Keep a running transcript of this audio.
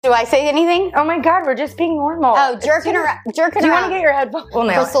Do I say anything? Oh my God, we're just being normal. Oh, jerking around. Do you want to get your headphones? We'll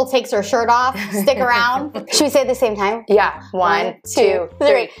nail Crystal takes her shirt off. Stick around. Should we say it at the same time? Yeah. 1, 2,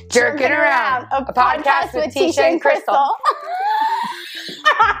 3. Jerking around. A podcast with Teisha and Crystal.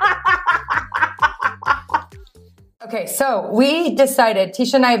 Okay, so we decided,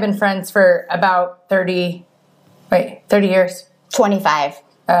 Teisha and I have been friends for about 30 years. 25.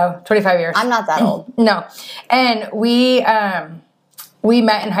 Oh, 25 years. I'm not that old. No. And we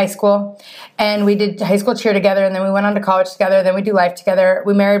met in high school, and we did high school cheer together, and then we went on to college together, then we do life together.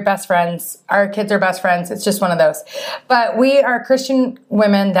 We married best friends. Our kids are best friends. It's just one of those. But we are Christian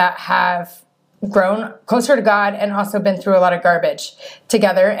women that have grown closer to God and also been through a lot of garbage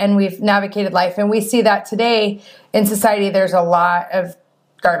together, and we've navigated life. And we see that today in society, there's a lot of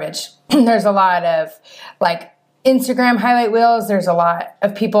garbage. There's a lot of like Instagram highlight reels. There's a lot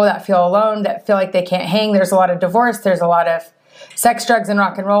of people that feel alone, that feel like they can't hang. There's a lot of divorce. There's a lot of sex, drugs, and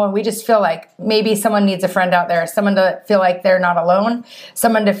rock and roll. And we just feel like maybe someone needs a friend out there, someone to feel like they're not alone,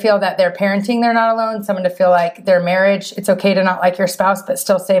 someone to feel that they're parenting, they're not alone, someone to feel like their marriage, it's okay to not like your spouse, but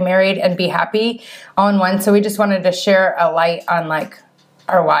still stay married and be happy all in one. So we just wanted to share a light on like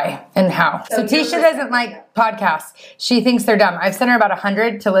our why and how. So Teisha doesn't like podcasts. She thinks they're dumb. I've sent her about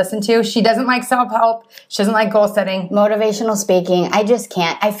 100 to listen to. She doesn't like self-help. She doesn't like goal setting. Motivational speaking. I just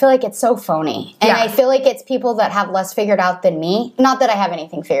can't. I feel like it's so phony. And I feel like it's people that have less figured out than me. Not that I have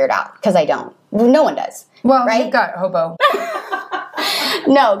anything figured out, because I don't. No one does. Well, right? You've got hobo.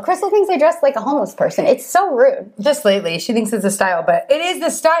 No, Crystal thinks I dress like a homeless person. It's so rude. Just lately, she thinks it's a style, but it is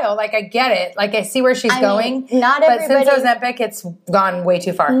the style. Like, I get it. Like, I see where she's going. Not but since Ozempic, it's gone way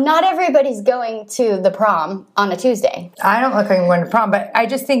too far. Not everybody's going to the prom on a Tuesday. I don't look like I'm going to prom, but I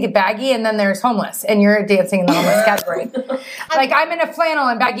just think it baggy, and then there's homeless, and you're dancing in the homeless category. Like, I'm in a flannel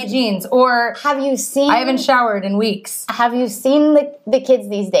and baggy jeans, or have you seen? I haven't showered in weeks. Have you seen the kids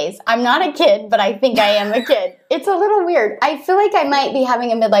these days? I'm not a kid, but I think I am a kid. It's a little weird. I feel like I might be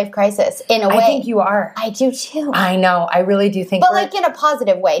having a midlife crisis in a way. I think you are. I do too. I know. I really do think. But like in a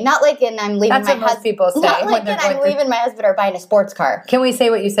positive way, not like in I'm leaving my husband. That's what most people say. Not like in I'm leaving my husband or buying a sports car. Can we say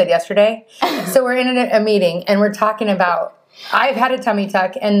what you said yesterday? So we're in a meeting and we're talking about. I've had a tummy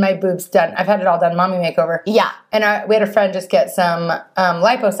tuck and my boobs done. I've had it all done, mommy makeover. Yeah. And we had a friend just get some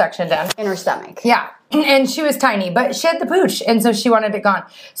liposuction done. In her stomach. Yeah. And she was tiny, but she had the pooch, and so she wanted it gone.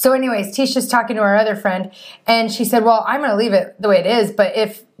 So anyways, Teisha's talking to our other friend, and she said, well, I'm going to leave it the way it is, but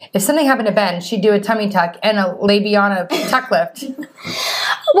if something happened to Ben, she'd do a tummy tuck and a labiana tuck lift.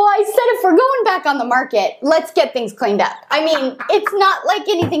 Well, I said if we're going back on the market, let's get things cleaned up. I mean, it's not like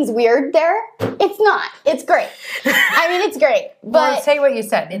anything's weird there. It's not. It's great. I mean, it's great. But well, say what you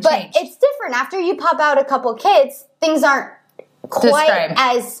said. It changed. It's different. After you pop out a couple kids, things aren't quite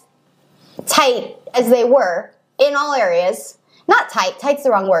as tight as they were in all areas. Not tight. Tight's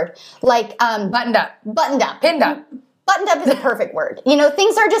the wrong word. Like buttoned up. Buttoned up. Pinned up. Buttoned up is a perfect word. You know,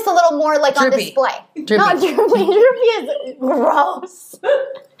 things are just a little more like droopy. On display. Droopy. Not droopy. Droopy is gross.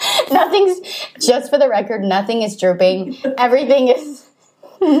 Just for the record, nothing is drooping. Nothing is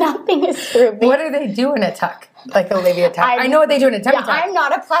drooping. What do they do in a tuck? Like a labia tuck? I know what they do in a tummy tuck. I'm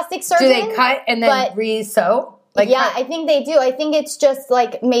not a plastic surgeon. Do they cut and then re-sew? Like yeah, I think they do. I think it's just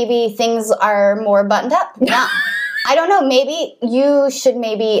like maybe things are more buttoned up. Yeah. I don't know. Maybe you should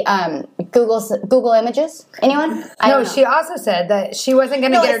Google images. Anyone? No, she also said that she wasn't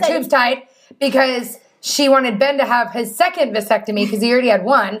going to get her tubes tied because she wanted Ben to have his second vasectomy because he already had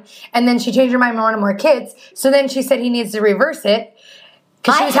one. And then she changed her mind and wanted more kids. So then she said he needs to reverse it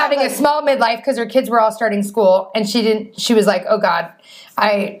because she was having a small midlife because her kids were all starting school. And she was like, oh God,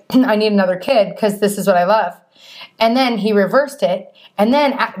 I need another kid because this is what I love. And then he reversed it. And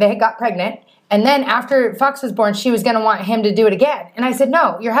then they got pregnant. And then after Fox was born, she was going to want him to do it again. And I said,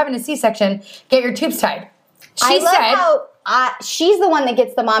 no, you're having a C-section. Get your tubes tied. She said, how she's the one that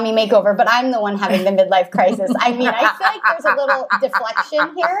gets the mommy makeover, but I'm the one having the midlife crisis. I mean, I feel like there's a little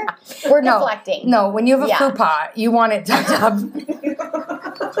deflection here. We're deflecting. No, when you have a fupa, you want it tucked up.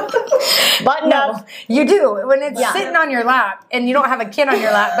 But no, you do. When it's sitting on your lap and you don't have a kid on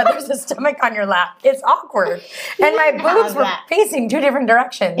your lap, but there's a stomach on your lap, it's awkward. And my boobs were facing two different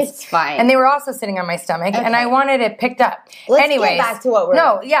directions. It's fine. And they were also sitting on my stomach, and I wanted it picked up. Let's get back to what we're...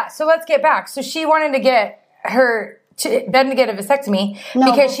 So let's get back. So she wanted to get Ben to get a vasectomy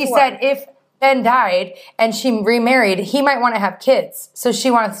because she said if Ben died and she remarried, he might want to have kids. So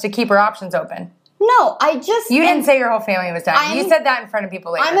she wants to keep her options open. No, You didn't say your whole family was dying. You said that in front of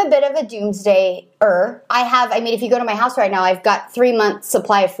people later. I'm a bit of a doomsdayer. If you go to my house right now, I've got 3 months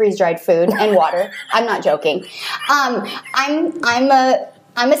supply of freeze-dried food and water. I'm not joking. I'm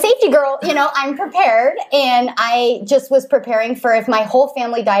I'm a safety girl, you know, I'm prepared, and I just was preparing for if my whole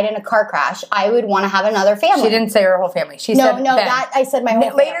family died in a car crash, I would want to have another family. She didn't say her whole family. She said that I said my whole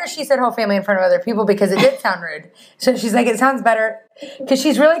family. Later she said whole family in front of other people because it did sound rude. So she's like, it sounds better, because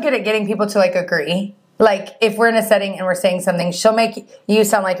she's really good at getting people to like agree. Like if we're in a setting and we're saying something, she'll make you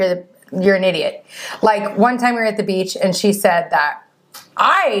sound like you're an idiot. Like one time we were at the beach and she said that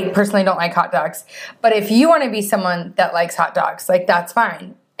I personally don't like hot dogs, but if you want to be someone that likes hot dogs, like that's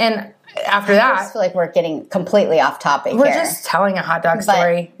fine. And after that, I just feel like we're getting completely off topic. We're just telling a hot dog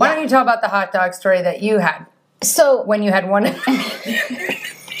story. Why don't you tell about the hot dog story that you had? So when you had one.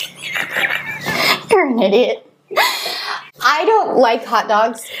 You're an idiot. I don't like hot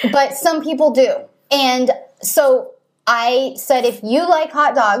dogs, but some people do. And so I said, if you like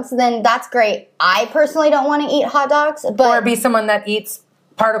hot dogs, then that's great. I personally don't want to eat hot dogs, but or be someone that eats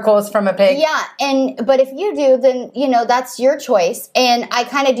particles from a pig. Yeah, but if you do, then, you know, that's your choice. And I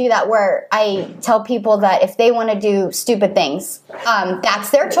kind of do that where I tell people that if they want to do stupid things,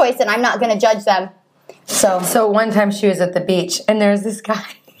 that's their choice, and I'm not going to judge them. So one time she was at the beach, and there's this guy.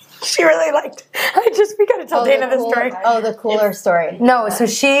 She really liked. We got to tell Dana the story. Oh, the cooler story. No, so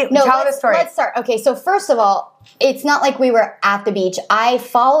tell the story. Let's start. Okay, so first of all, it's not like we were at the beach. I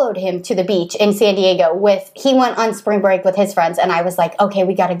followed him to the beach in San Diego he went on spring break with his friends, and I was like, okay,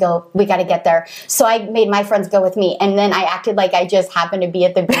 we gotta go. We gotta get there. So I made my friends go with me, and then I acted like I just happened to be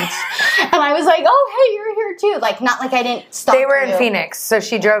at the beach. And I was like, oh, hey, you're here too. Like, not like I didn't stop. They were in Phoenix, so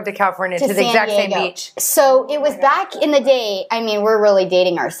she drove to California to the exact same beach. So it was back in the day. I mean, we're really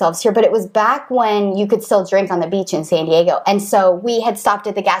dating ourselves here, but it was back when you could still drink on the beach in San Diego. And so we had stopped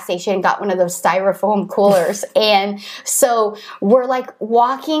at the gas station and got one of those styrofoam coolers. And so we're like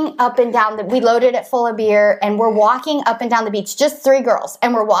walking up and down we loaded it full of beer, and we're walking up and down the beach, just 3 girls.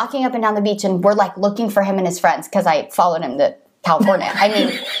 And we're walking up and down the beach, and we're like looking for him and his friends, because I followed him to California. I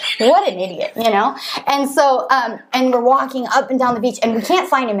mean, what an idiot, you know? And so, and we're walking up and down the beach, and we can't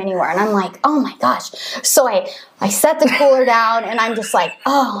find him anywhere. And I'm like, oh my gosh. So I set the cooler down, and I'm just like,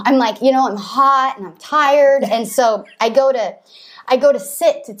 I'm like, you know, I'm hot and I'm tired. And so I go to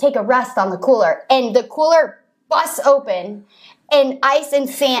sit to take a rest on the cooler, and the cooler busts open, and ice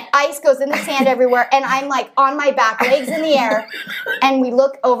goes in the sand everywhere, and I'm like on my back, legs in the air, and we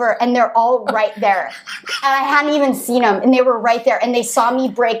look over, and they're all right there. And I hadn't even seen them, and they were right there, and they saw me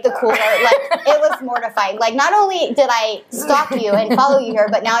break the cooler. Like, it was mortifying. Like, not only did I stalk you and follow you here,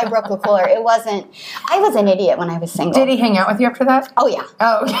 but now I broke the cooler. I was an idiot when I was single. Did he hang out with you after that? Oh, yeah.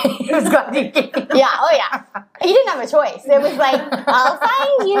 Oh, okay. I was glad he came. Yeah, oh, yeah. He didn't have a choice. It was like, I'll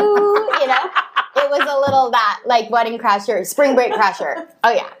find you, you know? It was a little like wedding crasher, spring break crasher.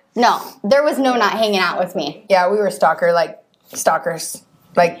 Oh, yeah. No, there was no not hanging out with me. Yeah, we were stalkers.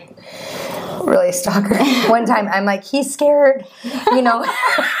 Like, really stalker. One time, I'm like, he's scared, you know.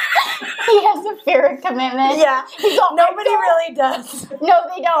 He has a fear of commitment. Yeah. Nobody really does. No,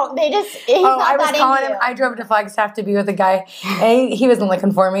 they don't. He's not I was that calling into him. I drove to Flagstaff to be with a guy, and he wasn't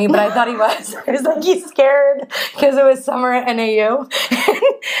looking for me, but I thought he was. I was like, he's scared, because it was summer at NAU.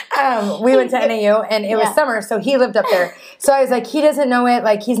 We went to NAU, and it was summer, so he lived up there. So I was like, he doesn't know it.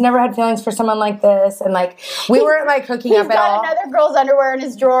 Like, he's never had feelings for someone like this, and like, we weren't like hooking up at all. He's got another girl's underwear in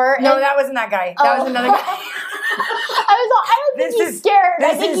his drawer. No, that wasn't that guy. That was another guy. I don't think he's scared.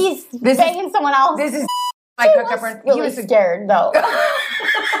 I think he's banging someone else. This is my hookup. He was scared, though.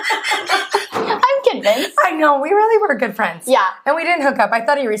 I'm convinced. I know. We really were good friends. Yeah. And we didn't hook up. I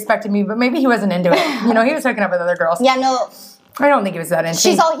thought he respected me, but maybe he wasn't into it. You know, he was hooking up with other girls. Yeah, no. I don't think he was that into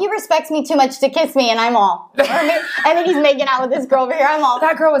it. He respects me too much to kiss me, and I'm all. And then he's making out with this girl over here. I'm all.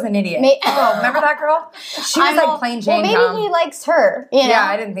 That girl was an idiot. Remember that girl? She was like plain Jane. Well, maybe he likes her. You know? Yeah,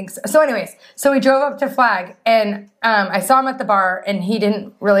 I didn't think so. So anyways, we drove up to Flag, and I saw him at the bar, and he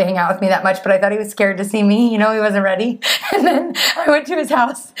didn't really hang out with me that much, but I thought he was scared to see me. You know, he wasn't ready. And then I went to his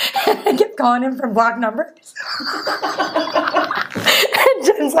house, and I kept calling him from block numbers. And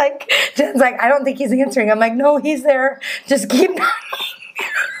Jen's like, I don't think he's answering. I'm like, no, he's there. Just keep knocking.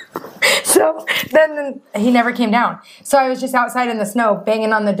 So then he never came down. So I was just outside in the snow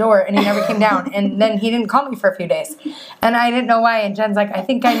banging on the door, and he never came down. And then he didn't call me for a few days. And I didn't know why. And Jen's like, I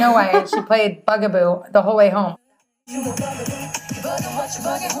think I know why. And she played Bugaboo the whole way home. She's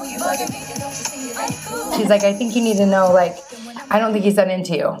like, I think you need to know, like, I don't think he's that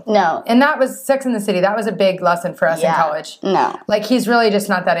into you. No. And that was Sex in the City. That was a big lesson for us in college. No. Like, he's really just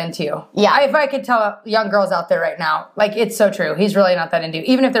not that into you. Yeah. If I could tell young girls out there right now, like, it's so true. He's really not that into you.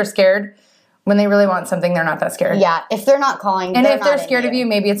 Even if they're scared, when they really want something, they're not that scared. Yeah. If they're not calling, and if they're scared of you,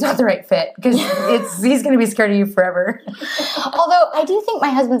 maybe it's not the right fit, because he's going to be scared of you forever. Although, I do think my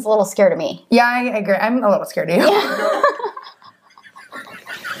husband's a little scared of me. Yeah, I agree. I'm a little scared of you. Yeah.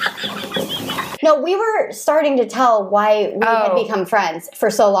 No, we were starting to tell why we had become friends for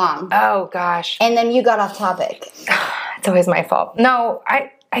so long. Oh, gosh. And then you got off topic. It's always my fault. No,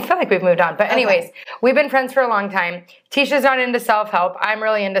 I feel like we've moved on. But anyways, we've been friends for a long time. Teisha's not into self-help. I'm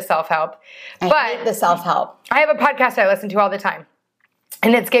really into self-help. I hate the self-help. I have a podcast I listen to all the time.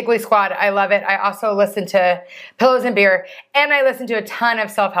 And it's Giggly Squad. I love it. I also listen to Pillows and Beer. And I listen to a ton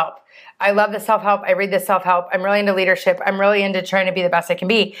of self-help. I love the self-help. I read the self-help. I'm really into leadership. I'm really into trying to be the best I can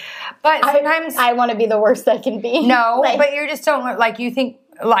be. But sometimes... I want to be the worst I can be. No, but you just don't... Like, you think...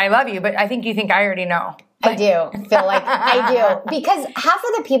 I love you, but I think you think I already know. I do feel like I do. Because half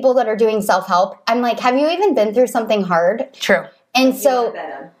of the people that are doing self-help, I'm like, have you even been through something hard? True. And so...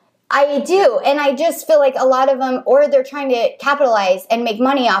 I do. And I just feel like a lot of them, or they're trying to capitalize and make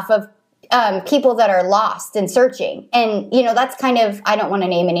money off of people that are lost and searching. And, you know, that's kind of, I don't want to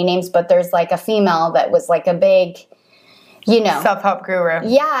name any names, but there's like a female that was like a big, you know. Self-help guru.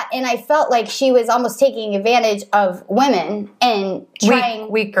 Yeah. And I felt like she was almost taking advantage of women and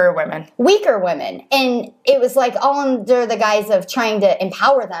trying. Weaker women. And it was like all under the guise of trying to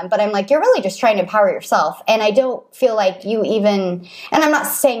empower them. But I'm like, you're really just trying to empower yourself. And I don't feel like you even, and I'm not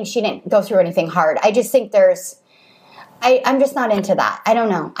saying she didn't go through anything hard. I just think I'm just not into that. I don't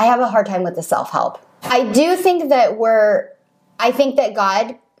know. I have a hard time with the self-help. I do think that I think that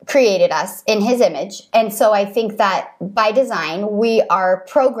God created us in his image. And so I think that by design, we are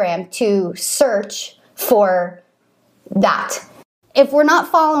programmed to search for that. If we're not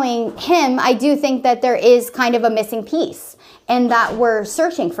following him, I do think that there is kind of a missing piece and that we're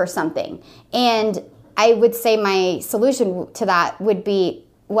searching for something. And I would say my solution to that would be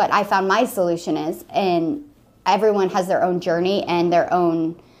what I found my solution is. And everyone has their own journey and their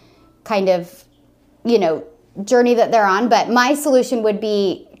own kind of, you know, journey that they're on. But my solution would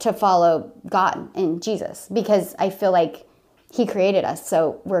be to follow God and Jesus, because I feel like he created us.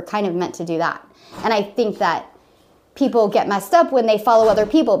 So we're kind of meant to do that. And I think that people get messed up when they follow other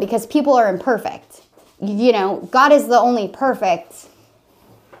people, because people are imperfect. You know, God is the only perfect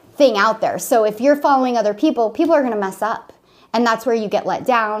thing out there. So if you're following other people, people are going to mess up. And that's where you get let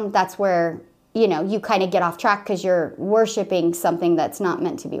down. That's where, you know, you kind of get off track because you're worshiping something that's not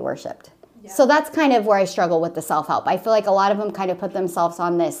meant to be worshiped. Yeah. So that's kind of where I struggle with the self-help. I feel like a lot of them kind of put themselves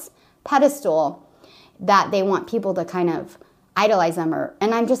on this pedestal that they want people to kind of idolize them,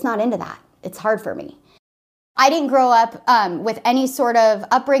 and I'm just not into that. It's hard for me. I didn't grow up with any sort of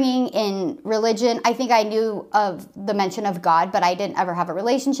upbringing in religion. I think I knew of the mention of God, but I didn't ever have a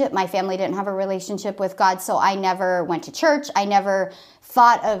relationship. My family didn't have a relationship with God, so I never went to church. I never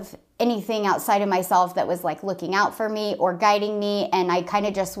thought of anything outside of myself that was like looking out for me or guiding me, and I kind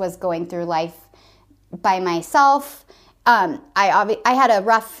of just was going through life by myself. I had a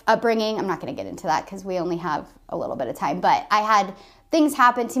rough upbringing. I'm not going to get into that because we only have a little bit of time, but I had things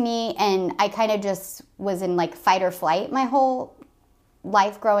happen to me, and I kind of just was in like fight or flight my whole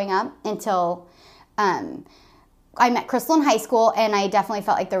life growing up until I met Crystal in high school, and I definitely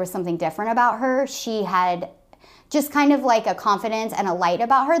felt like there was something different about her. She had just kind of like a confidence and a light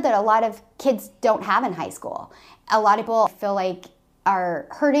about her that a lot of kids don't have in high school. A lot of people feel like are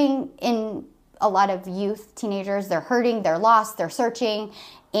hurting in a lot of youth, teenagers. They're hurting, they're lost, they're searching,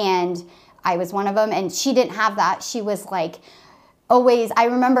 and I was one of them, and she didn't have that. She was like always, I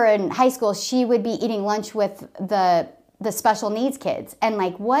remember in high school, she would be eating lunch with the special needs kids, and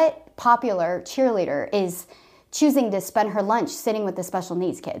like what popular cheerleader is choosing to spend her lunch sitting with the special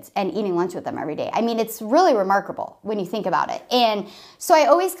needs kids and eating lunch with them every day? I mean, it's really remarkable when you think about it. And so I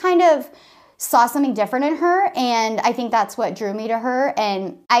always kind of saw something different in her, and I think that's what drew me to her.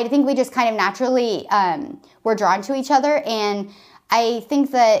 And I think we just kind of naturally were drawn to each other. And I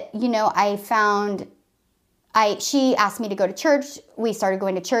think that, you know, she asked me to go to church. We started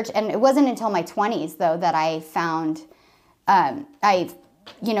going to church, and it wasn't until my 20s, though, that I found,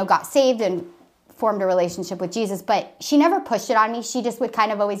 got saved and formed a relationship with Jesus. But she never pushed it on me. She just would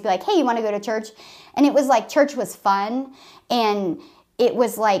kind of always be like, hey, you want to go to church? And it was like church was fun, and it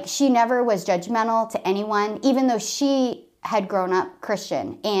was like she never was judgmental to anyone, even though she had grown up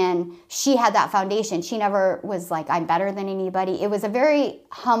Christian and she had that foundation. She never was like, I'm better than anybody. It was a very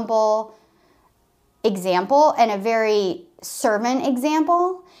humble example and a very servant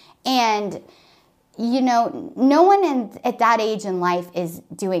example. And, you know, no one at that age in life is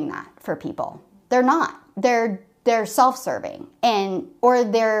doing that for people. They're not. They're self-serving, or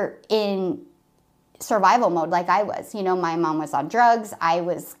they're in survival mode like I was. You know, my mom was on drugs. I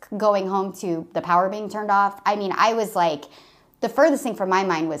was going home to the power being turned off. I mean, I was like, the furthest thing from my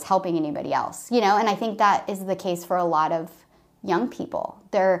mind was helping anybody else, you know, and I think that is the case for a lot of young people.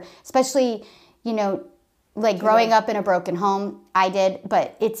 They're, especially, you know, like growing up in a broken home, I did,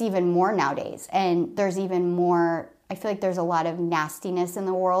 but it's even more nowadays. And there's even more, I feel like there's a lot of nastiness in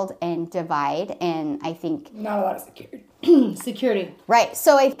the world and divide. And I think... Not a lot of security. Security. Right.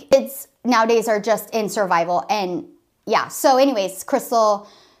 So kids nowadays are just in survival. And yeah. So anyways, Crystal,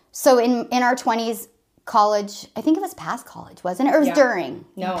 so in our 20s, college, I think it was past college, wasn't it? Or it was during?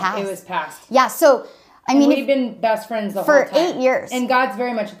 No, past. It was past. Yeah. So, I mean... We've been best friends the whole time. For 8 years. And God's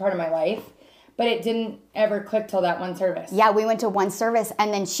very much a part of my life. But it didn't ever click till that one service. Yeah, we went to one service,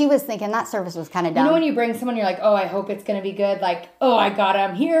 and then she was thinking that service was kind of dumb. You know when you bring someone, you're like, oh, I hope it's going to be good. Like, oh, I got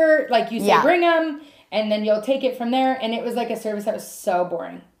him here. Like, you say, bring him, and then you'll take it from there. And it was like a service that was so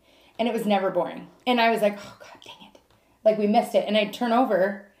boring. And it was never boring. And I was like, oh, God, dang it. Like, we missed it. And I'd turn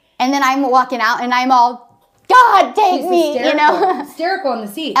over. And then I'm walking out, and I'm all... God, take me, hysterical. You know? Hysterical in the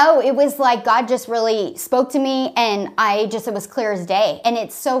seat. Oh, it was like God just really spoke to me, and it was clear as day. And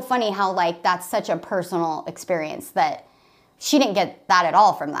it's so funny how, like, that's such a personal experience that she didn't get that at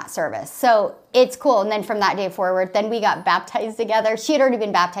all from that service. So it's cool. And then from that day forward, then we got baptized together. She had already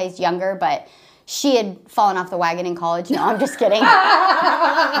been baptized younger, but she had fallen off the wagon in college. No, I'm just kidding.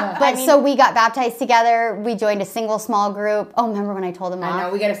 So we got baptized together. We joined a single small group. Oh, remember when I told them off? I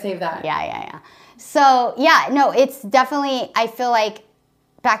know, we got to save that. Yeah. So, yeah, no, it's definitely, I feel like,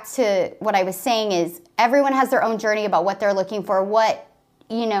 back to what I was saying is everyone has their own journey about what they're looking for,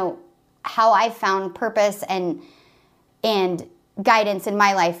 how I found purpose and guidance in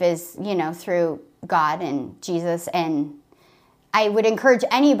my life is, through God and Jesus. And I would encourage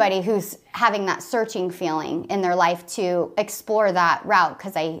anybody who's having that searching feeling in their life to explore that route,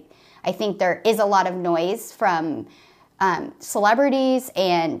 because I think there is a lot of noise from celebrities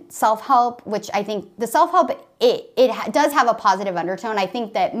and self-help, which I think the self-help, it does have a positive undertone. I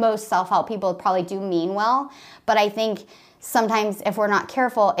think that most self-help people probably do mean well, but I think sometimes if we're not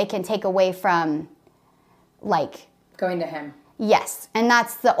careful, it can take away from, like... Going to Him. Yes, and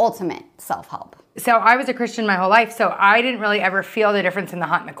that's the ultimate self-help. So I was a Christian my whole life, so I didn't really ever feel the difference in the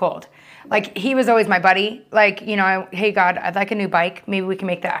hot and the cold. Like, He was always my buddy. Like, hey, God, I'd like a new bike. Maybe we can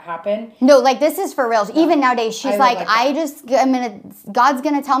make that happen. No, like, this is for real. Even nowadays, she's God's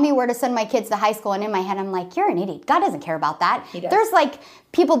going to tell me where to send my kids to high school. And in my head, I'm like, you're an idiot. God doesn't care about that. He does. There's, like,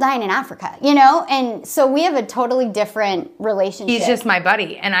 people dying in Africa, And so we have a totally different relationship. He's just my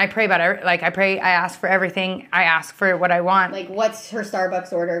buddy. And I pray about it. Like, I ask for everything. I ask for what I want. Like, what's her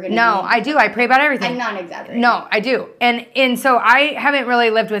Starbucks order going to be? No, I do. I pray about everything. I'm not exaggerating. No, I do. And so I haven't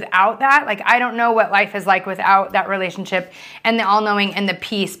really lived without that. Like, I don't know what life is like without that relationship and the all-knowing and the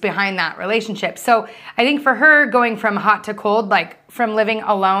peace behind that relationship. So I think for her, going from hot to cold, like from living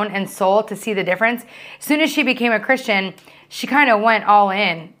alone and soul to see the difference, as soon as she became a Christian, she kind of went all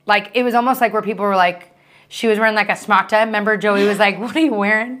in. Like, it was almost like where people were like, she was wearing like a smockta. Remember, Joey was like, what are you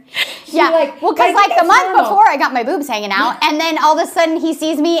wearing? Well, because like the month before I got my boobs hanging out, and then all of a sudden he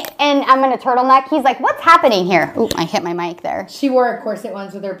sees me and I'm in a turtleneck. He's like, what's happening here? Ooh, I hit my mic there. She wore a corset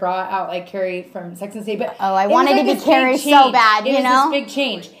once with her bra out like Carrie from Sex and the City. But I wanted to be Carrie so bad, It was this big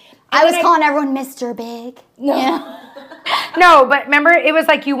change. I was calling everyone Mr. Big. No. No, but remember, it was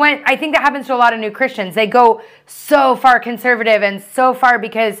like I think that happens to a lot of new Christians. They go so far conservative and so far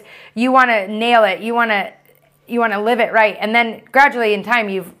because you want to nail it. You want to live it right. And then gradually in time,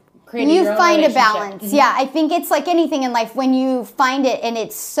 you find a balance. Mm-hmm. Yeah, I think it's like anything in life. When you find it and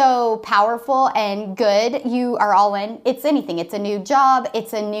it's so powerful and good, you are all in. It's anything. It's a new job.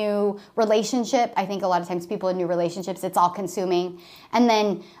 It's a new relationship. I think a lot of times people in new relationships, it's all consuming. And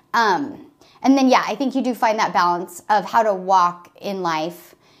then, I think you do find that balance of how to walk in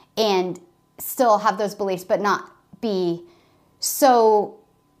life and still have those beliefs, but not be so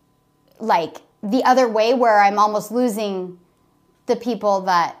like the other way where I'm almost losing the people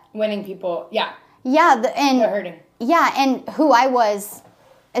that... Winning people, yeah. Yeah, and they're hurting. Yeah, and who I was,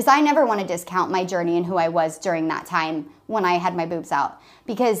 is I never want to discount my journey and who I was during that time when I had my boobs out.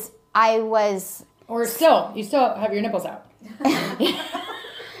 Because I was... Or still, you still have your nipples out.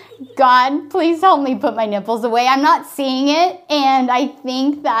 God, please help me put my nipples away. I'm not seeing it, and I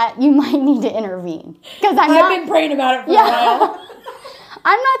think that you might need to intervene. Because I've been praying about it for a while.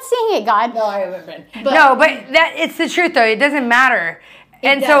 I'm not seeing it, God. No, I haven't been. But that it's the truth, though. It doesn't matter.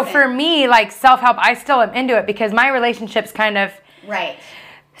 So for me, like self-help, I still am into it because my relationship's kind of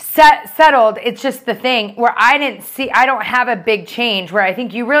settled. It's just the thing where I don't have a big change, where I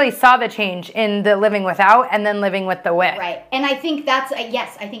think you really saw the change in the living without and then living with the with. Right. And I think that's,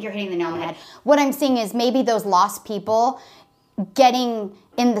 yes, I think you're hitting the nail on the head. What I'm seeing is maybe those lost people getting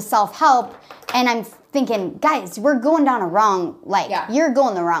in the self-help, and I'm thinking, guys, we're going down you're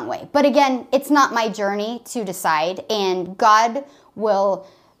going the wrong way. But again, it's not my journey to decide, and God will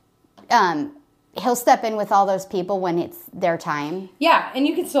he'll step in with all those people when it's their time. Yeah, and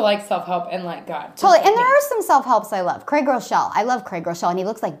you can still like self-help and like God. Totally. And there are some self-helps I love. Craig Rochelle. I love Craig Rochelle, and he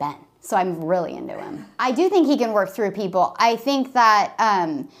looks like Ben. So I'm really into him. I do think he can work through people. I think that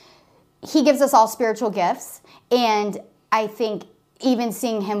he gives us all spiritual gifts. And I think even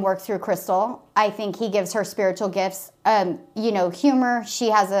seeing him work through Crystal, I think he gives her spiritual gifts. Humor.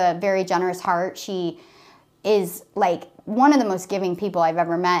 She has a very generous heart. She is like one of the most giving people I've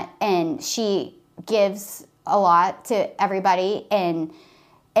ever met. And she gives a lot to everybody and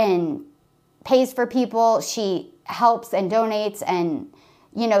pays for people. She helps and donates, and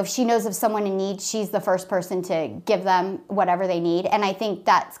if she knows of someone in need, she's the first person to give them whatever they need. And I think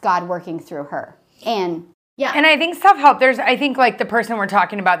that's God working through her. And yeah. And I think self-help, I think like the person we're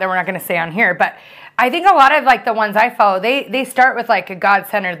talking about that we're not going to say on here, but I think a lot of like the ones I follow, they start with like a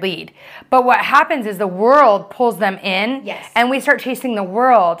God-centered lead. But what happens is the world pulls them in, yes, and we start chasing the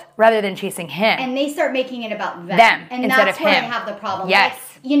world rather than chasing him. And they start making it about them. And instead that's of where him. I have the problem. Yes.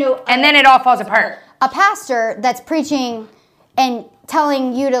 Like, and then it all falls apart. A pastor that's preaching and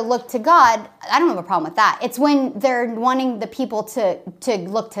telling you to look to God, I don't have a problem with that. It's when they're wanting the people to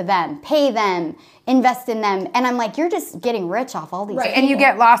look to them, pay them, invest in them. And I'm like, you're just getting rich off all these people. And you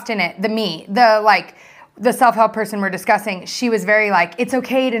get lost in it. The self-help person we're discussing, she was very like, it's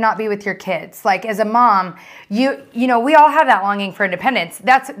okay to not be with your kids. Like as a mom, we all have that longing for independence.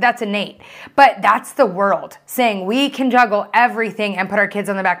 That's innate. But that's the world saying we can juggle everything and put our kids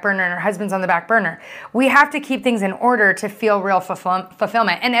on the back burner and our husbands on the back burner. We have to keep things in order to feel real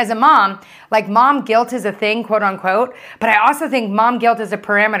fulfillment. And as a mom, like mom guilt is a thing, quote unquote, but I also think mom guilt is a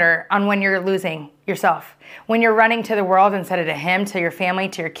parameter on when you're losing yourself. When you're running to the world instead of to him, to your family,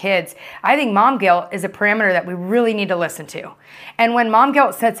 to your kids, I think mom guilt is a parameter that we really need to listen to. And when mom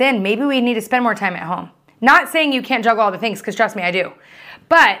guilt sets in, maybe we need to spend more time at home. Not saying you can't juggle all the things, because trust me, I do.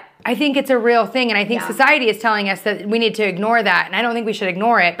 But I think it's a real thing, and I think society is telling us that we need to ignore that, and I don't think we should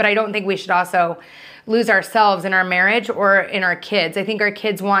ignore it, but I don't think we should also lose ourselves in our marriage or in our kids. I think our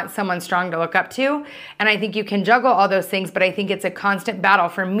kids want someone strong to look up to, and I think you can juggle all those things, but I think it's a constant battle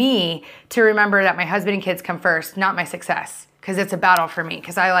for me to remember that my husband and kids come first, not my success, because it's a battle for me,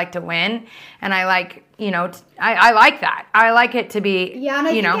 because I like to win, and I like, I like that. I like it to be, and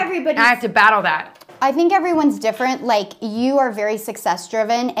I think I have to battle that. I think everyone's different. Like, you are very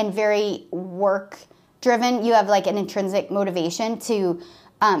success-driven and very work-driven. You have, like, an intrinsic motivation to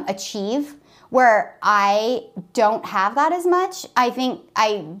achieve, where I don't have that as much. I think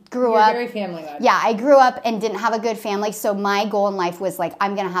I grew up... You're very family-led. Yeah, I grew up and didn't have a good family, so my goal in life was, like,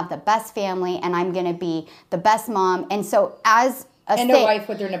 I'm going to have the best family, and I'm going to be the best mom. And so as... a wife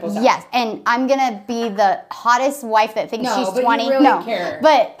with your nipples out. Yes, and I'm gonna be the hottest wife that thinks she's 20. You really care.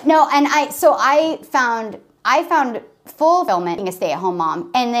 But no, and I found fulfillment being a stay-at-home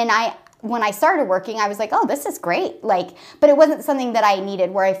mom. And then when I started working, I was like, oh, this is great. Like, but it wasn't something that I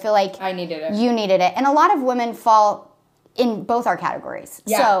needed, where I feel like I needed it. You needed it. And a lot of women fall in both our categories.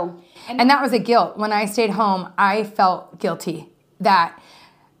 Yeah. So, and that was a guilt. When I stayed home, I felt guilty that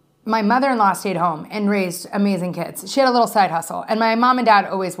my mother-in-law stayed home and raised amazing kids. She had a little side hustle. And my mom and dad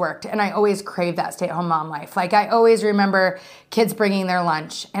always worked. And I always craved that stay-at-home mom life. Like, I always remember kids bringing their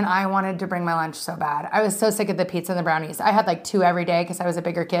lunch. And I wanted to bring my lunch so bad. I was so sick of the pizza and the brownies. I had like 2 every day because I was a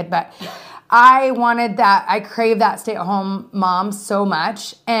bigger kid. But I wanted that. I craved that stay-at-home mom so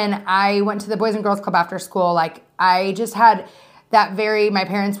much. And I went to the Boys and Girls Club after school. Like, I just had... my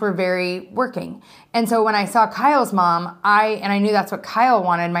parents were very working. And so when I saw Kyle's mom, I knew that's what Kyle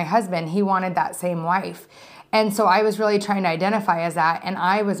wanted, my husband, he wanted that same wife. And so I was really trying to identify as that, and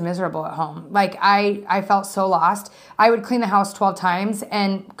I was miserable at home. Like, I felt so lost. I would clean the house 12 times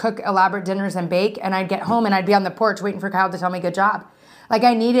and cook elaborate dinners and bake, and I'd get home and I'd be on the porch waiting for Kyle to tell me good job. Like,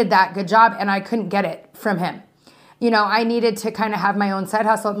 I needed that good job, and I couldn't get it from him. I needed to kind of have my own side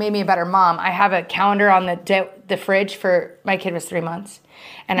hustle. It made me a better mom. I have a calendar on the fridge for, my kid was 3 months.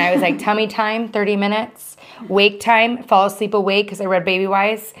 And I was like, tummy time, 30 minutes. Wake time, fall asleep awake, because I read Baby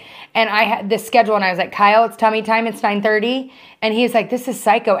Wise. And I had this schedule, and I was like, Kyle, it's tummy time, it's 9:30. And he's like, this is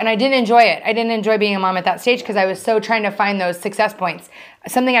psycho. And I didn't enjoy it. I didn't enjoy being a mom at that stage, because I was so trying to find those success points.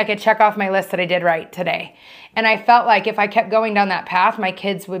 Something I could check off my list that I did right today. And I felt like if I kept going down that path, my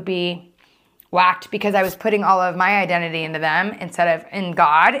kids would be whacked, because I was putting all of my identity into them instead of in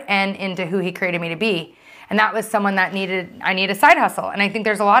God and into who he created me to be. And that was someone that I need a side hustle. And I think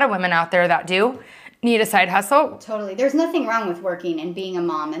there's a lot of women out there that do need a side hustle. Totally. There's nothing wrong with working and being a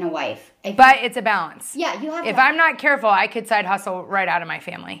mom and a wife. But it's a balance. Yeah, you have If I'm not careful, I could side hustle right out of my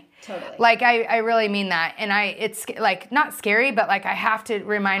family. Totally. Like, I really mean that. And it's like not scary, but like I have to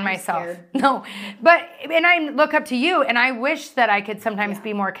remind myself. Scared. No, and I look up to you, and I wish that I could sometimes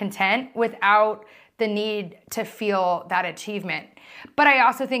be more content without the need to feel that achievement. But I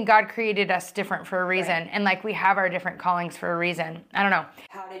also think God created us different for a reason. And like we have our different callings for a reason. I don't know.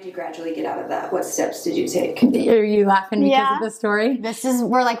 How did you gradually get out of that? What steps did you take? Are you laughing because of the story?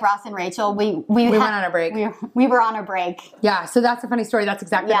 We're like Ross and Rachel. We went on a break. We were on a break. Yeah, so that's a funny story. That's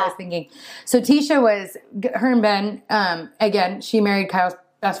exactly what I was thinking. So Teisha her and Ben, again, she married Kyle's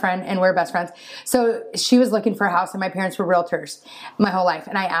best friend, and we're best friends. So she was looking for a house, and my parents were realtors my whole life,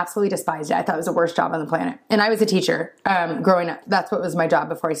 and I absolutely despised it. I thought it was the worst job on the planet. And I was a teacher growing up. That's what was my job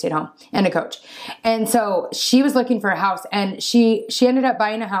before I stayed home, and a coach. And so she was looking for a house, and she ended up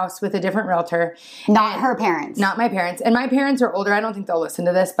buying a house with a different realtor. Not her parents. Not my parents. And my parents are older. I don't think they'll listen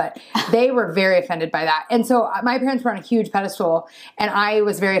to this, but they were very offended by that. And so my parents were on a huge pedestal, and I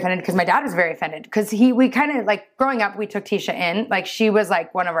was very offended because my dad was very offended because we kind of like growing up, we took Teisha in, like she was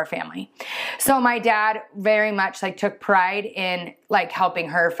like one of our family. So my dad very much like took pride in like helping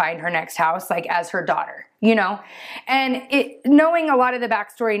her find her next house, like as her daughter, you know? And knowing a lot of the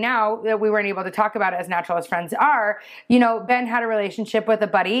backstory now that we weren't able to talk about it as natural as friends are, you know, Ben had a relationship with a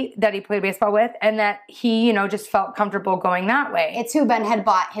buddy that he played baseball with, and that he, you know, just felt comfortable going that way. It's who Ben had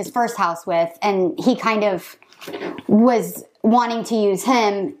bought his first house with, and he kind of was wanting to use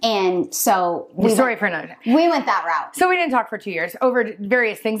him, and so story for another time. We went that route. So we didn't talk for 2 years over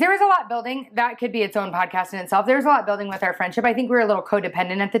various things. There was a lot building. That could be its own podcast in itself. There was a lot building with our friendship. I think we were a little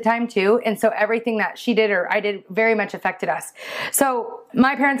codependent at the time too, and so everything that she did or I did very much affected us. So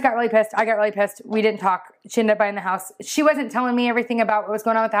my parents got really pissed. I got really pissed. We didn't talk. She ended up buying the house. She wasn't telling me everything about what was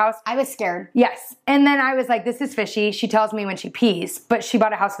going on with the house. I was scared. Yes. And then I was like, this is fishy. She tells me when she pees, but she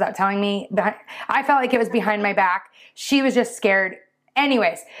bought a house without telling me. I felt like it was behind my back. She was just scared.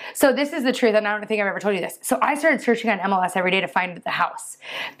 Anyways, so this is the truth, and I don't think I've ever told you this. So I started searching on MLS every day to find the house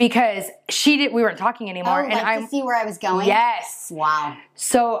because we weren't talking anymore. To see where I was going? Yes. Wow.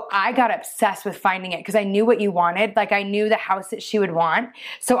 So I got obsessed with finding it because I knew what you wanted. Like I knew the house that she would want.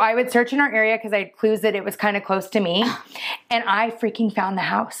 So I would search in our area because I had clues that it was kind of close to me. And I freaking found the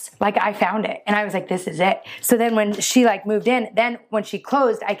house. Like I found it. And I was like, this is it. So then when she like moved in, then when she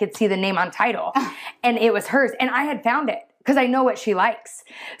closed, I could see the name on title and it was hers. And I had found it because I know what she likes.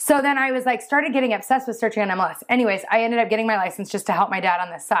 So then I was like, started getting obsessed with searching on MLS. Anyways, I ended up getting my license just to help my dad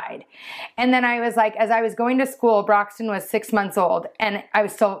on the side. And then I was like, as I was going to school, Broxton was 6 months old and I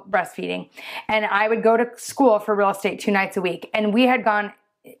was still breastfeeding. And I would go to school for real estate 2 nights a week. And we had gone,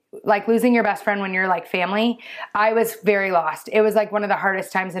 like losing your best friend when you're like family, I was very lost. It was like one of the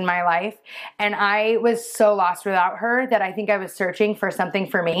hardest times in my life. And I was so lost without her that I think I was searching for something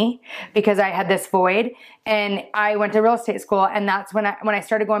for me because I had this void. And I went to real estate school. And that's when I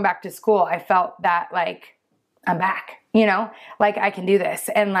started going back to school, I felt that like, I'm back, you know, like I can do this.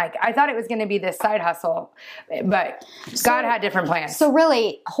 And like, I thought it was going to be this side hustle, but God had different plans. So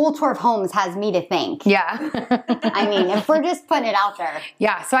really, Whole Tour of Homes has me to thank. Yeah. I mean, if we're just putting it out there.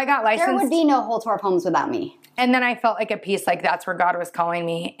 Yeah. So I got licensed. There would be no Whole Tour of Homes without me. And then I felt like at peace, like that's where God was calling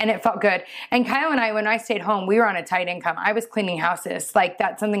me. And it felt good. And Kyle and I, when I stayed home, we were on a tight income. I was cleaning houses. Like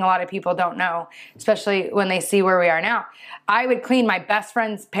that's something a lot of people don't know, especially when they see where we are now. I would clean my best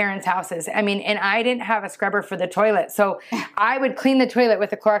friend's parents' houses. I mean, and I didn't have a scrubber for the toilet. So I would clean the toilet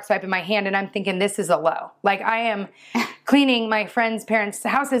with a Clorox wipe in my hand. And I'm thinking, this is a low. Like I am cleaning my friend's parents'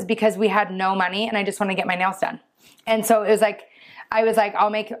 houses because we had no money and I just want to get my nails done. And so it was like, I was like,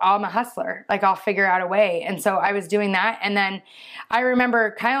 I'm a hustler. Like I'll figure out a way. And so I was doing that. And then I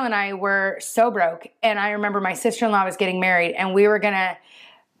remember Kyle and I were so broke. And I remember my sister-in-law was getting married and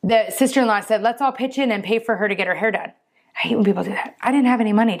the sister-in-law said, let's all pitch in and pay for her to get her hair done. I hate when people do that. I didn't have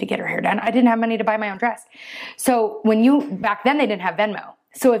any money to get her hair done. I didn't have money to buy my own dress. So back then they didn't have Venmo.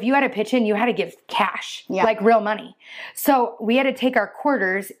 So if you had a pitch in, you had to give cash, like real money. So we had to take our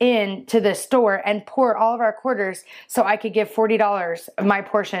quarters in to the store and pour all of our quarters so I could give $40 of my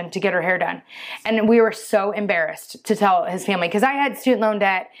portion to get her hair done. And we were so embarrassed to tell his family because I had student loan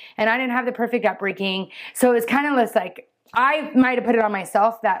debt and I didn't have the perfect upbringing. So it was kind of this like, I might have put it on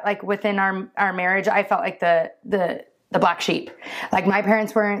myself that like within our marriage, I felt like the black sheep. Like my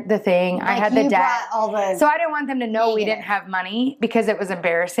parents weren't the thing. Like I had the debt. So I didn't want them to know we didn't have money because it was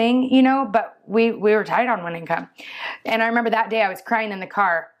embarrassing, you know, but we were tight on one income. And I remember that day I was crying in the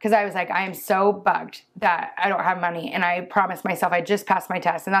car because I was like, I am so bugged that I don't have money. And I promised myself I just passed my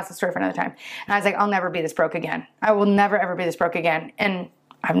test. And that's the story for another time. And I was like, I'll never be this broke again. I will never, ever be this broke again. And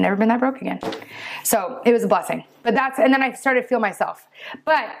I've never been that broke again. So it was a blessing. And then I started to feel myself.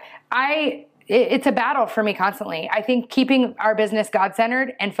 But it's a battle for me constantly. I think keeping our business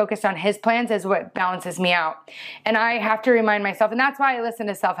God-centered and focused on his plans is what balances me out. And I have to remind myself, and that's why I listen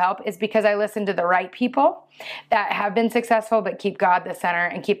to self-help, is because I listen to the right people that have been successful but keep God the center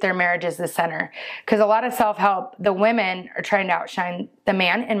and keep their marriages the center. Because a lot of self-help, the women are trying to outshine the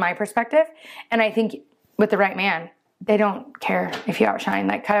man, in my perspective. And I think with the right man, they don't care if you outshine.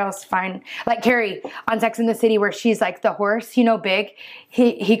 Like Kyle's fine. Like Carrie on Sex and the City, where she's like the horse, big.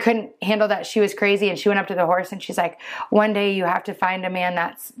 He couldn't handle that she was crazy, and she went up to the horse and she's like, one day you have to find a man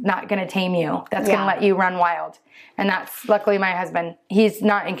that's not going to tame you, that's going to let you run wild. And that's luckily my husband. He's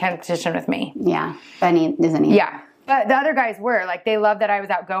not in competition with me. Yeah. Benny, isn't he? Yeah. But the other guys were like, they loved that I was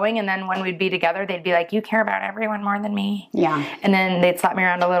outgoing. And then when we'd be together, they'd be like, you care about everyone more than me. Yeah. And then they'd slap me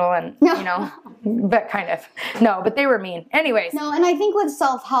around a little and, but kind of. No, but they were mean. Anyways. No, and I think with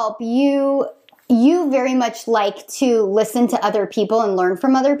self-help, you very much like to listen to other people and learn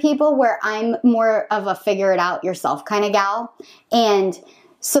from other people, where I'm more of a figure it out yourself kind of gal. And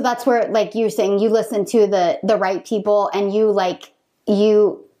so that's where, like you're saying, you listen to the right people, and you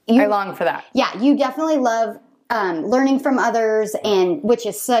I long for that. Yeah, you definitely love learning from others, and which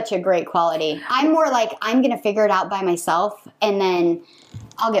is such a great quality. I'm more like, I'm going to figure it out by myself, and then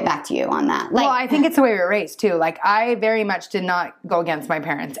I'll get back to you on that. Well, I think it's the way we were raised too. Like, I very much did not go against my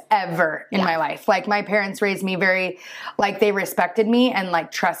parents ever in my life. Like, my parents raised me very, like, they respected me and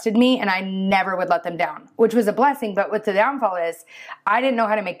like trusted me, and I never would let them down, which was a blessing. But what the downfall is, I didn't know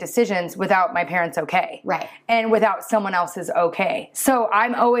how to make decisions without my parents' okay. Right. And without someone else's okay. So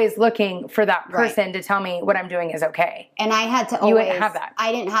I'm always looking for that person to tell me what I'm doing is okay. And I had to You always, didn't have that.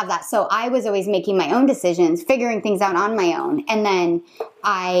 I didn't have that. So I was always making my own decisions, figuring things out on my own. And then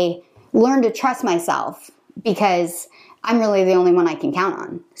I learned to trust myself, because I'm really the only one I can count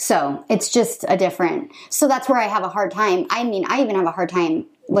on. So it's just so that's where I have a hard time. I mean, I even have a hard time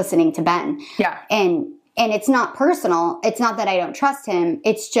listening to Ben. Yeah. And it's not personal. It's not that I don't trust him.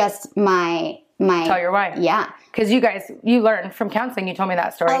 It's just my Tell your wife. Yeah. Because you learned from counseling. You told me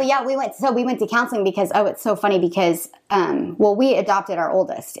that story. Oh yeah, we went to counseling because, it's so funny because, we adopted our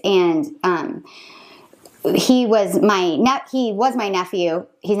oldest, and, he was my nephew.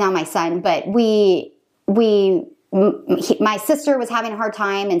 He's now my son, but my sister was having a hard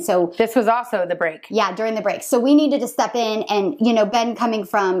time, and so this was also the break. Yeah, during the break. So we needed to step in, and Ben, coming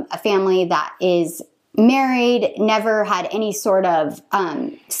from a family that is married, never had any sort of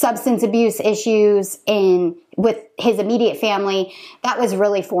substance abuse issues with his immediate family, that was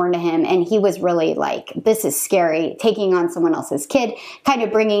really foreign to him, and he was really like, this is scary, taking on someone else's kid, kind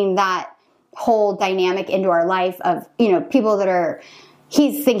of bringing that whole dynamic into our life of, people that are,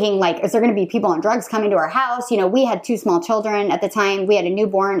 he's thinking like, is there going to be people on drugs coming to our house? We had 2 small children at the time. We had a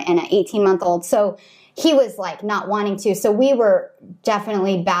newborn and an 18-month-old. So he was like not wanting to. So we were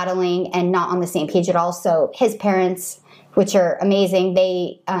definitely battling and not on the same page at all. So his parents, which are amazing,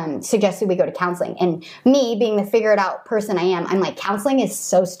 they suggested we go to counseling. And me, being the figure it out person I am, I'm like, counseling is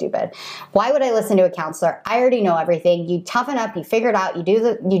so stupid. Why would I listen to a counselor? I already know everything. You toughen up, you figure it out, you do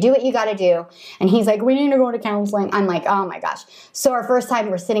what you got to do. And he's like, we need to go to counseling. I'm like, oh my gosh. So our first time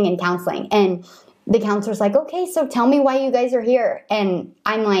we're sitting in counseling, and the counselor's like, okay, so tell me why you guys are here. And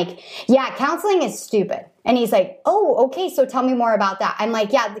I'm like, yeah, counseling is stupid. And he's like, oh, okay, so tell me more about that. I'm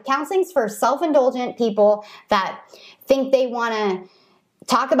like, yeah, the counseling's for self-indulgent people that think they want to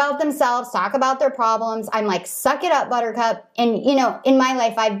talk about themselves, talk about their problems. I'm like, suck it up, buttercup. And, in my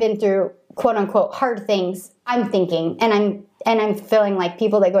life, I've been through quote unquote hard things, I'm thinking, and I'm feeling like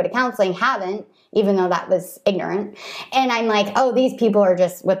people that go to counseling haven't, even though that was ignorant. And I'm like, oh, these people are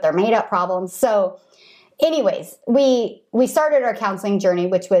just with their made up problems. So anyways, we started our counseling journey,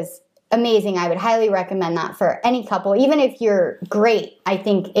 which was amazing. I would highly recommend that for any couple. Even if you're great, I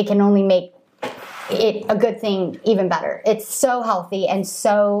think it can only make it a good thing even better. It's so healthy and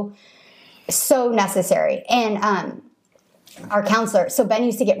so necessary. And our counselor, so Ben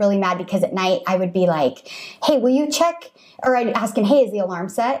used to get really mad because at night I would be like, hey, will you check? Or I'd ask him, hey, is the alarm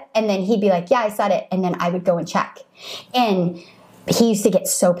set? And then he'd be like, yeah, I set it. And then I would go and check. And he used to get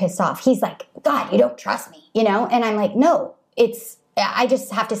so pissed off. He's like, God, you don't trust me, And I'm like, no, I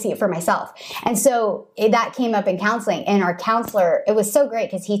just have to see it for myself. And so that came up in counseling. And our counselor, it was so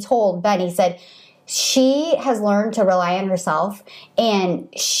great because he told Ben, he said, she has learned to rely on herself, and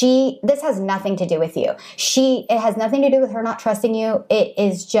this has nothing to do with you. It has nothing to do with her not trusting you. It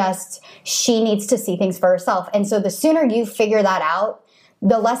is just, she needs to see things for herself. And so the sooner you figure that out,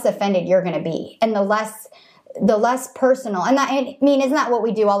 the less offended you're going to be, and the less personal. And isn't that what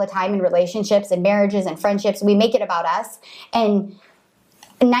we do all the time in relationships and marriages and friendships? We make it about us, and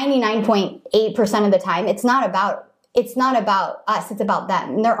 99.8% of the time, it's not about it's not about us, it's about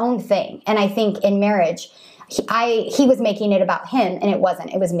them and their own thing. And I think in marriage, he was making it about him and it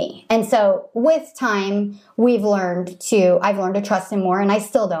wasn't, it was me. And so with time, I've learned to trust him more, and I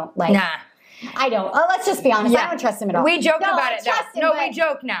still don't I don't. Let's just be honest. I don't trust him at all. We joke about it though. We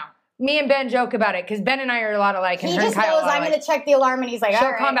joke now. Me and Ben joke about it because Ben and I are a lot alike. And he just knows I'm going to check the alarm, and he's like,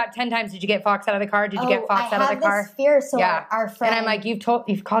 she'll call about 10 times. Did you get Fox out of the car? Did you get Fox out of the car? I have this fear, so our friend. And I'm like, you've called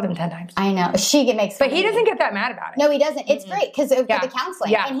him 10 times. I know. She makes fun But he doesn't get that mad about it. No, he doesn't. It's great because of the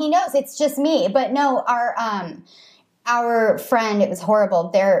counseling. Yeah. And he knows it's just me. But no, our friend, it was horrible.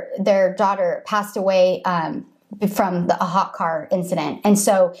 Their daughter passed away from a hot car incident. And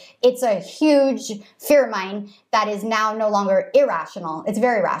so it's a huge fear of mine that is now no longer irrational. It's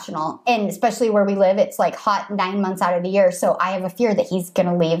very rational. And especially where we live, it's like hot 9 months out of the year. So I have a fear that he's going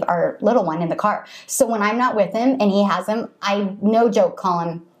to leave our little one in the car. So when I'm not with him and he has him, I, no joke, call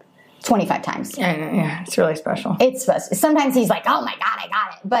him 25 times. Yeah, it's really special. It's special. Sometimes he's like, oh my God, I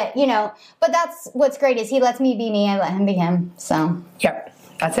got it. But that's what's great is he lets me be me. I let him be him. So. Yep.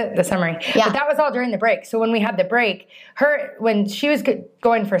 That's it, the summary. Yeah. But that was all during the break. So when we had the break, when she was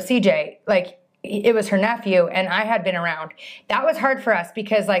going for CJ, like, it was her nephew and I had been around. That was hard for us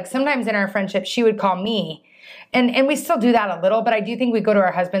because, like, sometimes in our friendship, she would call me. And we still do that a little, but I do think we go to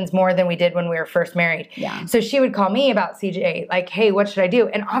our husbands more than we did when we were first married. Yeah. So she would call me about CJ, like, hey, what should I do?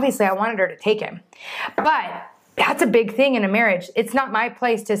 And obviously I wanted her to take him. But that's a big thing in a marriage. It's not my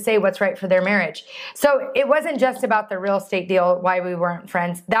place to say what's right for their marriage. So it wasn't just about the real estate deal, why we weren't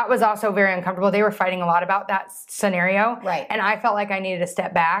friends. That was also very uncomfortable. They were fighting a lot about that scenario. Right. And I felt like I needed to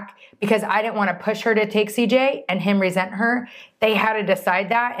step back because I didn't want to push her to take CJ and him resent her. They had to decide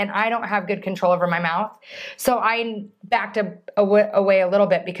that, and I don't have good control over my mouth. So I backed away a little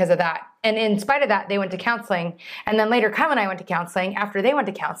bit because of that. And in spite of that, they went to counseling. And then later, Kyle and I went to counseling after they went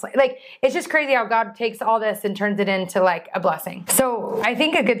to counseling. Like, it's just crazy how God takes all this and turns it into, like, a blessing. So I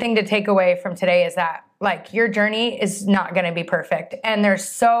think a good thing to take away from today is that, like, your journey is not going to be perfect. And there's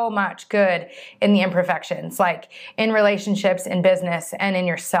so much good in the imperfections, like in relationships, in business, and in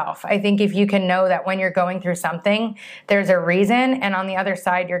yourself. I think if you can know that when you're going through something, there's a reason, and on the other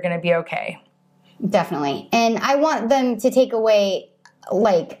side, you're going to be okay. Definitely. And I want them to take away,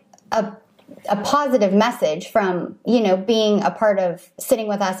 like, a positive message from, being a part of sitting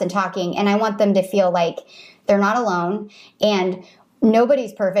with us and talking. And I want them to feel like they're not alone and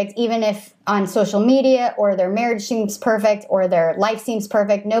nobody's perfect, even if on social media or their marriage seems perfect or their life seems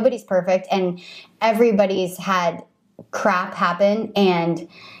perfect. Nobody's perfect, and everybody's had crap happen, and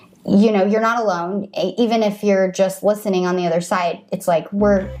you're not alone. Even if you're just listening on the other side, it's like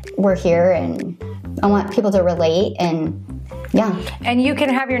we're here, and I want people to relate. And yeah. And you can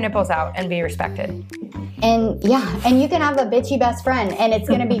have your nipples out and be respected. And you can have a bitchy best friend and it's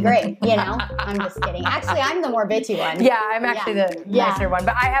going to be great, I'm just kidding. Actually, I'm the more bitchy one. Yeah, I'm actually the nicer one,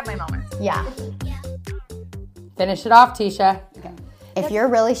 but I have my moments. Yeah. Finish it off, Teisha. Okay. If you're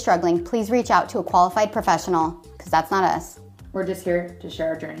really struggling, please reach out to a qualified professional, because that's not us. We're just here to share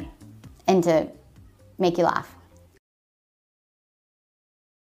our journey. And to make you laugh.